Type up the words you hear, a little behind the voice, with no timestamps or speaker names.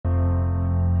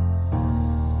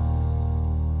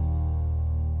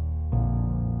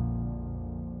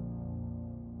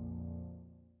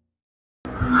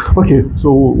Okay,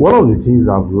 so one of the things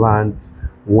I've learned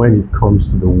when it comes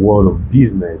to the world of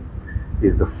business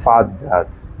is the fact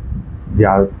that there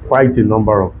are quite a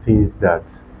number of things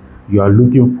that you are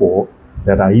looking for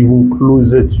that are even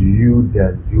closer to you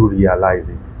than you realize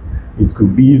it. It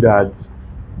could be that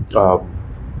um,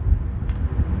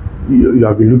 you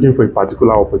have been looking for a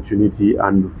particular opportunity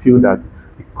and you feel that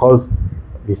because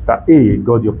Mr. A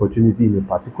got the opportunity in a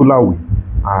particular way,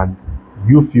 and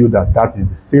you feel that that is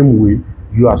the same way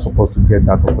you are supposed to get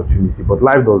that opportunity. But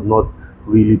life does not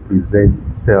really present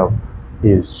itself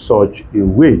in such a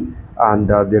way. And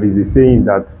there is a saying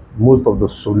that most of the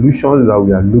solutions that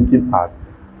we are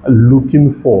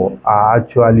looking for are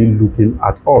actually looking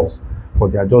at us,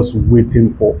 but they are just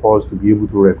waiting for us to be able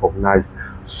to recognize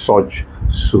such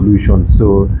solutions.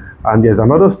 So, and there's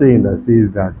another saying that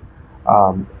says that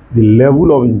the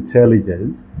level of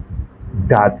intelligence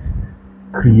that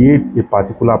create a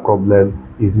particular problem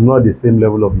is not the same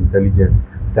level of intelligence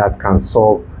that can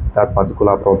solve that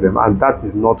particular problem, and that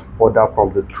is not further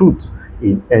from the truth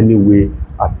in any way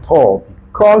at all,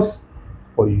 because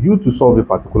for you to solve a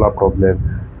particular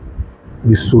problem,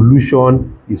 the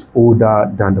solution is older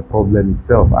than the problem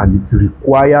itself, and it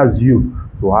requires you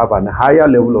to have a higher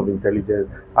level of intelligence,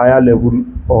 higher level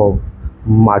of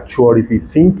maturity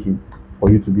thinking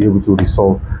for you to be able to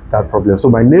resolve that problem. So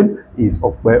my name is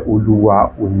Okwe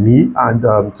Oluwa Oni,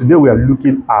 and today we are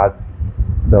looking at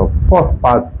the fourth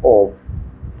part of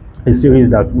a series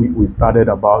that we started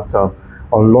about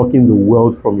unlocking the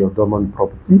wealth from your dormant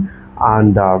property.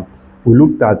 And we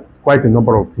looked at quite a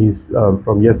number of things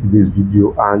from yesterday's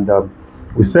video, and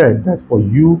we said that for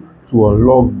you to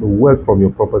unlock the wealth from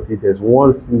your property, there's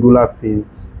one singular thing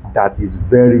that is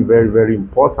very, very, very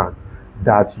important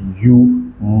that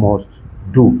you must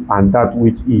do, and that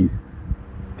which is,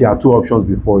 there are two options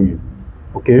before you.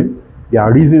 Okay, there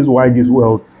are reasons why this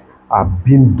wealth are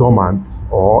being dormant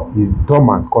or is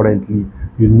dormant currently.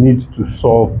 You need to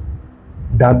solve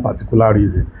that particular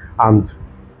reason, and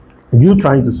you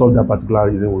trying to solve that particular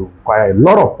reason will require a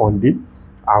lot of funding.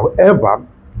 However,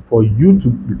 for you to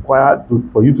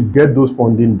get those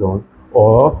funding done,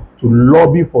 or to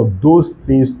lobby for those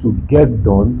things to get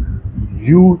done,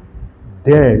 you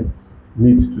then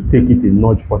need to take it a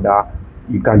notch further.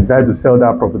 You can decide to sell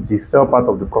that property, sell part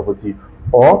of the property,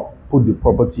 or put the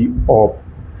property up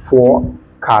for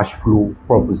cash flow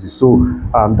purposes. So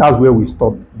that's where we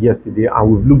stopped yesterday, and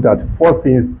we've looked at four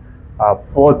things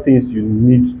you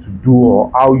need to do,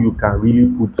 or how you can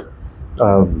really put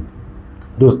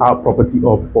those property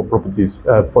up for properties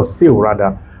for sale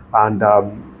rather. And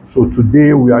so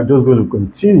today we are just going to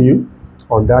continue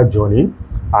on that journey.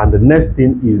 And the next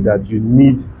thing is that you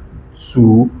need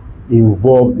to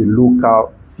involve the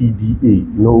local CDA. You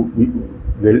know,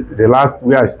 the last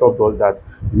where I stopped was that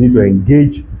you need to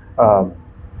engage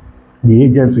the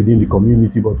agents within the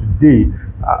community, but today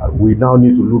we now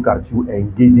need to look at you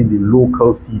engaging the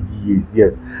local CDAs.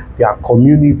 Yes, there are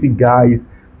community guys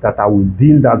that are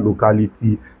within that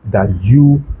locality that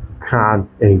you can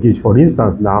engage. For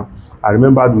instance, now I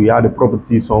remember we had a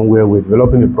property somewhere, we're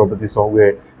developing a property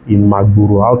somewhere in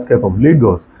Magboro, outskirts of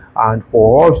Lagos, and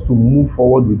for us to move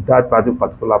forward with that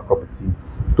particular property,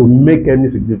 to make any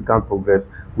significant progress,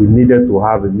 we needed to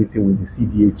have a meeting with the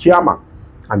CDA chairman.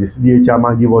 And the CDA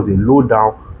chairman gave us a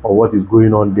lowdown on what is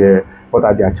going on there, what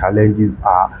are their challenges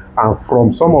are. And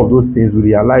from some of those things, we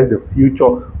realized the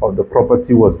future of the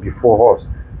property was before us.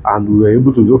 And we were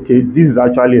able to, okay, this is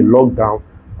actually a lockdown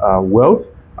wealth.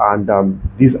 And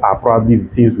these are probably the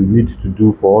things we need to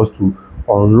do for us to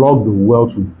unlock the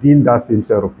wealth within that same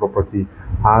set of property.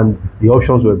 And the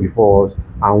options were before us.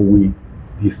 And we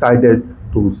decided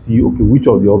to see, okay, which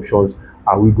of the options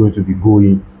are we going to be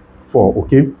going for,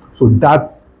 okay? So that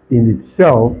in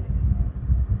itself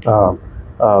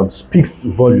speaks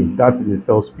volume. That in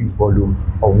itself speaks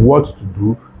volume of what to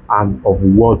do and of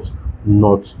what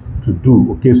not to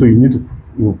do. Okay, so you need to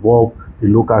involve the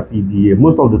local CDA.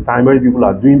 Most of the time when people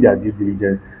are doing their due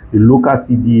diligence, the local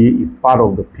CDA is part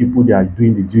of the people they are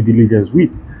doing the due diligence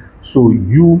with. So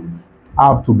you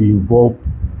have to be involved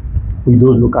with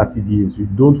those local CDAs. You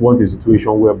don't want a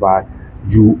situation whereby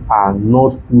you are not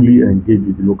fully engaged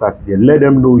with the local CDA. Let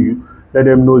them know you, let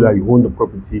them know that you own the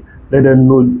property, let them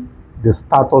know the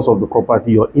status of the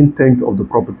property, your intent of the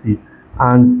property,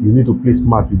 and you need to play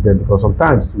smart with them, because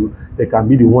sometimes too, they can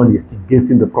be the one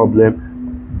instigating the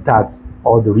problem. That's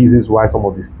all the reasons why some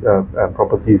of these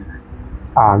properties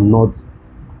are not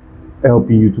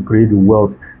helping you to create the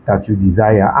wealth that you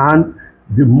desire. And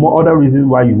the other reason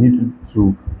why you need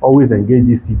to always engage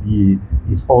this CDA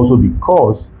is also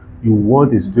because you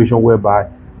want a situation whereby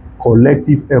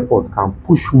collective effort can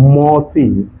push more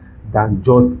things than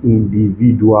just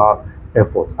individual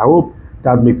effort. I hope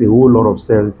that makes a whole lot of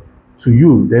sense to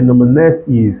you. Then number next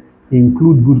is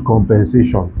include good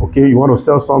compensation. Okay, you want to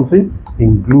sell something,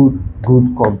 include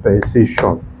good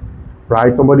compensation.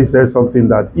 Right? Somebody said something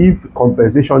that if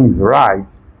compensation is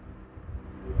right,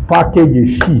 package a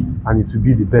sheet and it will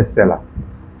be the best seller.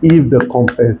 If the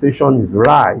compensation is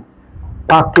right,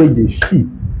 package a sheet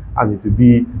and it will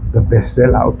be the best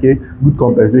seller. Okay, good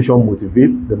compensation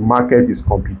motivates. The market is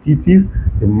competitive,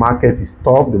 the market is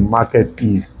tough, the market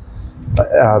is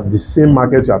the same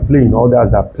market you are playing,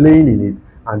 others are playing in it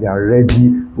and they are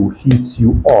ready to hit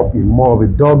you up. It's more of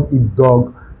a dog eat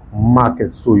dog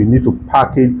market, so you need to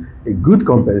package a good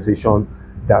compensation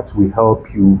that will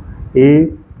help you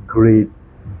a great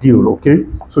deal. Okay,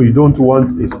 so you don't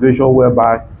want a situation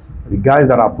whereby the guys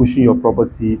that are pushing your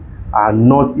property are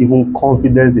not even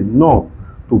confident enough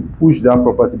to push that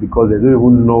property because they don't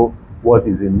even know what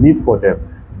is in need for them.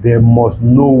 They must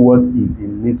know what is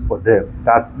in need for them.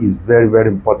 That is very, very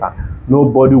important.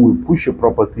 Nobody will push a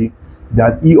property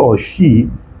that he or she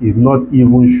is not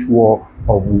even sure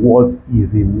of what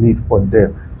is in need for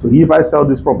them. So if I sell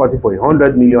this property for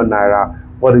 100 million naira,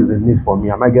 what is in need for me?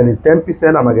 Am I getting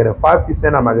 10%? Am I getting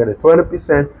 5%? Am I getting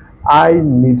 20%? I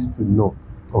need to know.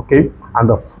 Okay, and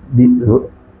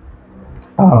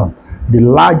the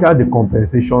larger the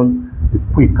compensation, the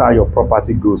quicker your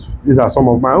property goes. These are some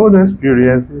of my own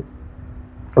experiences.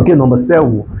 Okay, number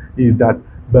 7 is that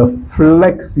be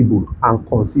flexible and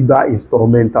consider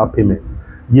instrumental payment.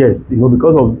 Yes,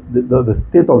 because of the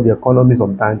state of the economy,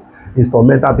 sometimes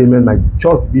instrumental payment might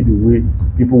just be the way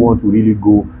people want to really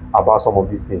go about some of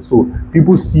these things. So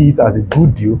people see it as a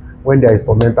good deal when there is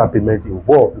instrumental payment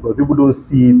involved, because people don't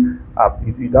see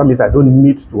it. That means I don't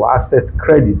need to access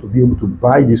credit to be able to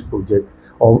buy this project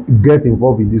or get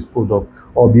involved in this product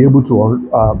or be able to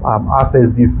access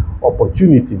this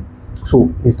opportunity.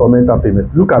 So instrumental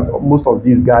payments. Look at most of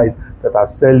these guys that are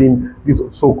selling, these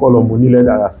so-called omonile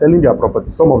that are selling their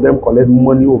property. Some of them collect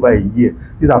money over a year.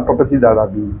 These are properties that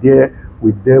have been there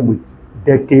with them with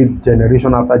decade,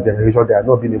 generation after generation. They are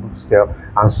not being able to sell,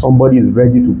 and somebody is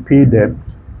ready to pay them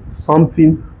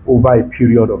something over a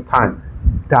period of time.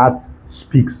 That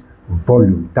speaks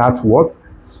volume. That's what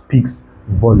speaks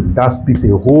volume. That speaks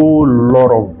a whole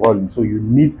lot of volume. So you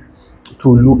need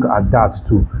to look at that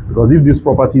too, because if this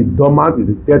property is dormant, is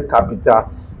a dead capital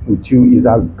with you, is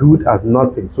as good as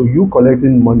nothing. So you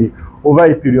collecting money over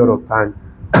a period of time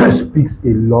speaks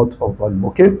a lot of volume.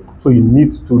 Okay, so you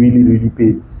need to really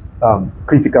pay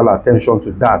critical attention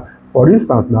to that. For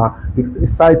instance, now you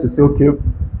decide to say, okay,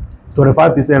 25%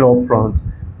 upfront,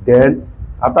 then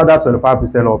after that 25%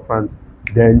 upfront,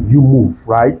 then you move,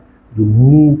 right? You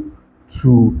move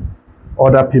to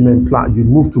other payment plan. You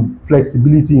move to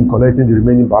flexibility in collecting the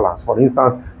remaining balance. For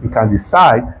instance, you can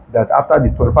decide that after the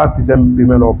 25%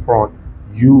 payment upfront,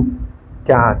 you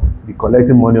can be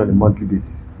collecting money on a monthly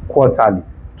basis, quarterly,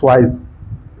 twice,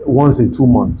 once in 2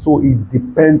 months. So it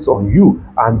depends on you,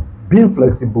 and being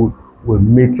flexible will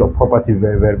make your property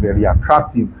very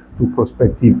attractive to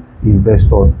prospective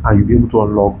investors, and you'll be able to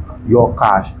unlock your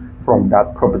cash from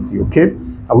that property. Okay,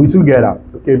 are we together?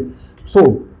 Okay,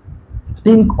 so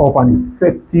think of an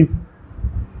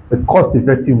a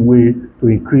cost-effective way to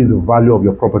increase the value of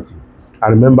your property. I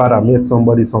remember I met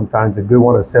somebody sometimes, they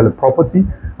want to sell a property,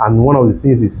 and one of the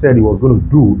things he said he was going to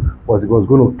do was he was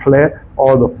going to clear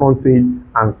all the frontage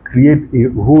and create a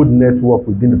road network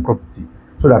within the property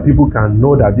so that people can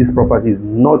know that this property is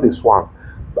not a swamp.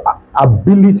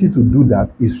 Ability to do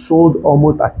that, is sold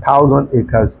almost 1,000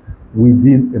 acres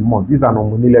within a month. This is an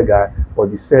Omonile guy, but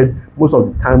he said most of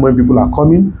the time when people are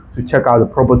coming to check out the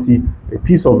property, a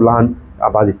piece of land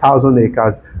about 1,000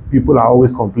 acres, people are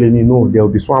always complaining, no, there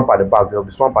will be swamp at the back, there will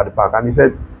be swamp at the back. And he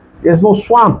said, there's no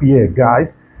swamp here,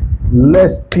 guys.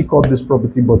 Let's pick up this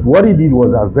property. But what he did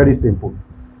was very simple.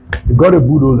 He got a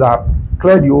bulldozer,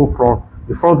 cleared the whole front.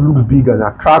 The front looks big and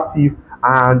attractive,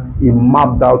 and he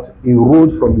mapped out a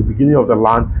road from the beginning of the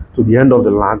land to the end of the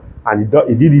land, and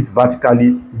he did it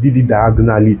vertically, he did it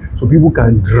diagonally, so people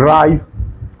can drive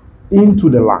into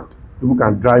the land. People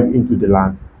can drive into the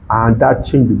land, and that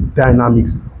changed the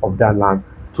dynamics of that land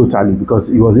totally, because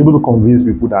he was able to convince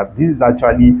people that this is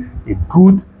actually a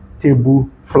good table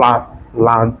flat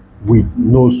land with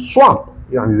no swamp,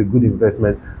 and it's a good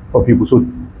investment for people. So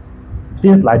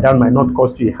things like that might not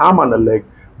cost you a arm and a leg,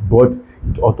 but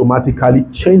it automatically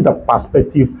change the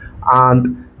perspective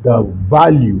and the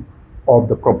value of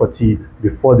the property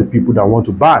before the people that want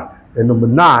to buy. And number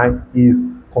 9 is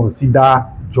consider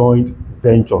joint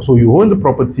venture. So you own the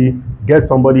property, get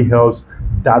somebody else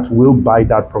that will buy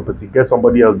that property, get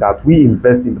somebody else that will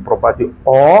invest in the property,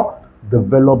 or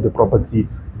develop the property,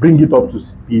 bring it up to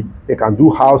speed. They can do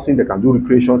housing, they can do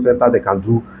recreation center, they can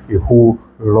do a whole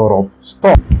lot of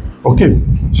stuff. Okay,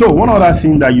 so one other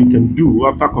thing that you can do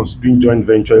after considering joint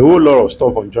venture, a whole lot of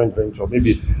stuff on joint venture.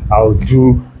 Maybe I'll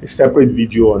do a separate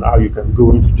video on how you can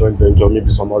go into joint venture, maybe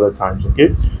some other times.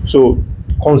 Okay, so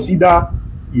consider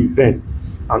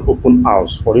events and open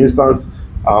house. For instance,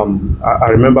 I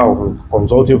remember I was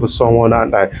consulting for someone,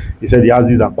 and he said he has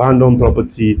this abandoned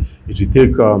property. It will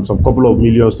take some couple of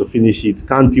millions to finish it.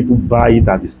 Can people buy it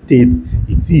at the state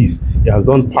it is? He has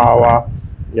done power.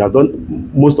 He has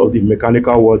done most of the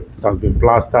mechanical work. It has been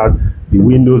plastered. The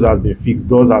windows has been fixed.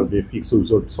 Doors has been fixed.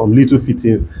 So some little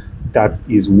fittings. That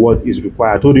is what is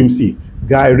required. I told him, see,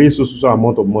 guy, raise so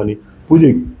amount of money, put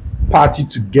a party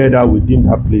together within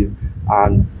that place,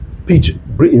 and pitch,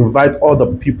 invite all the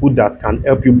people that can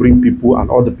help you bring people and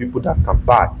all the people that can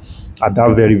buy at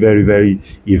that very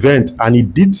event. And he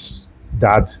did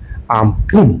that, and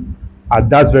boom, at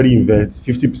that very event,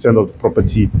 50% of the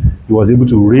property, he was able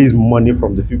to raise money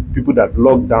from the people that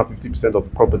locked down 50% of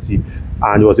the property,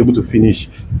 and he was able to finish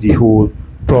the whole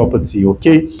property.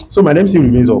 Okay, so my name still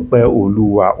remains Ope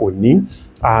Oluwa Oni,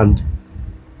 and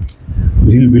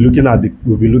we'll be looking at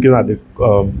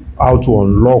the how to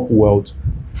unlock wealth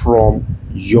from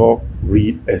your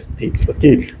real estate.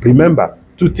 Okay, remember,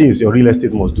 two things your real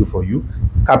estate must do for you: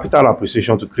 capital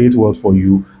appreciation to create wealth for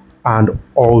you, and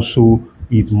also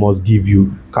it must give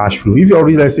you cash flow. If your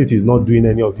real estate is not doing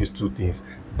any of these two things,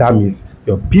 that means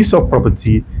your piece of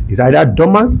property is either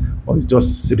dormant or it's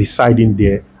just residing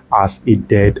there as a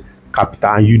dead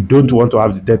capital, and you don't want to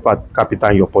have the dead capital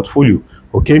in your portfolio.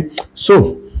 Okay,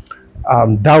 so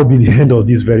that will be the end of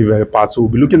this very part. So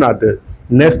we'll be looking at the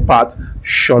next part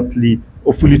shortly.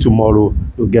 Hopefully tomorrow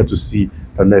you'll get to see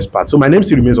the next part. So my name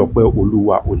still remains Ope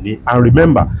Oluwa Oni, and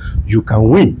remember, you can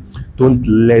win. Don't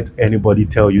let anybody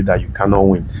tell you that you cannot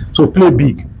win. So play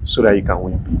big so that you can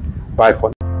win big. Bye for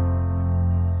now.